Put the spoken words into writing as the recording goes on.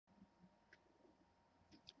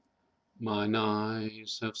Mine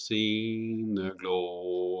eyes have seen the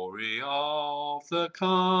glory of the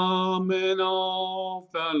coming of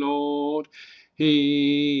the Lord.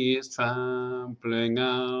 He is trampling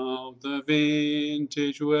out the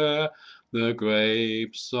vintage where the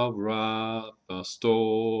grapes of wrath are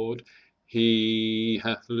stored. He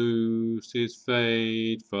hath loosed his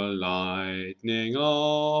fateful lightning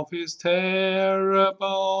of his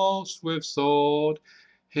terrible swift sword.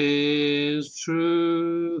 His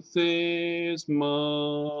truth is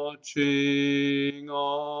marching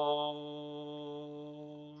on.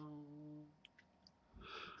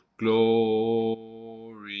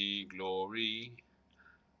 Glory, glory,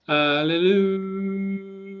 Alleluia.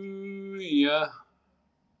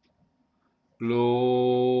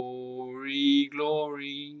 Glory,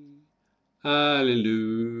 glory, Alleluia.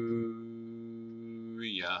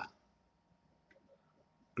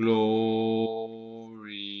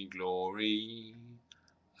 Glory, glory,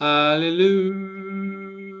 Alleluia.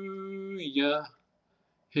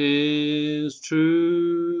 His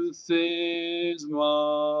truth is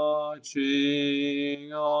marching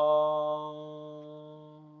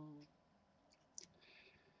on.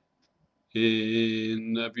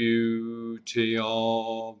 In the beauty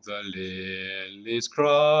of the lilies,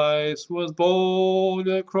 Christ was born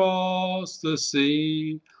across the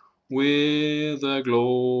sea, with a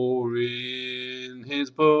glory in his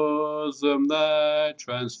bosom that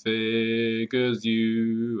transfigures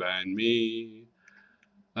you and me.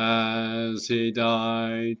 As he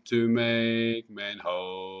died to make men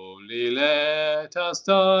holy, let us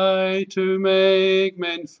die to make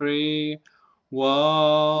men free,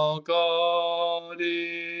 while God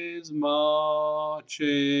is marching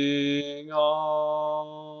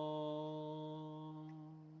on.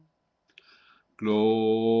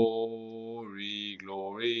 Glory,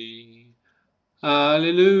 glory,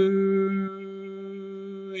 Alleluia.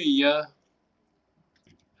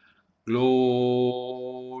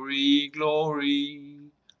 Glory,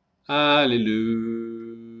 glory, Alleluia.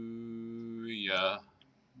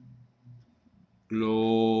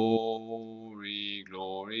 Glory,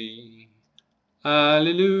 glory,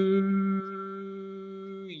 Alleluia.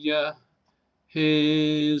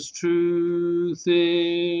 His truth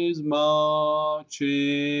is marching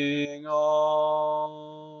on.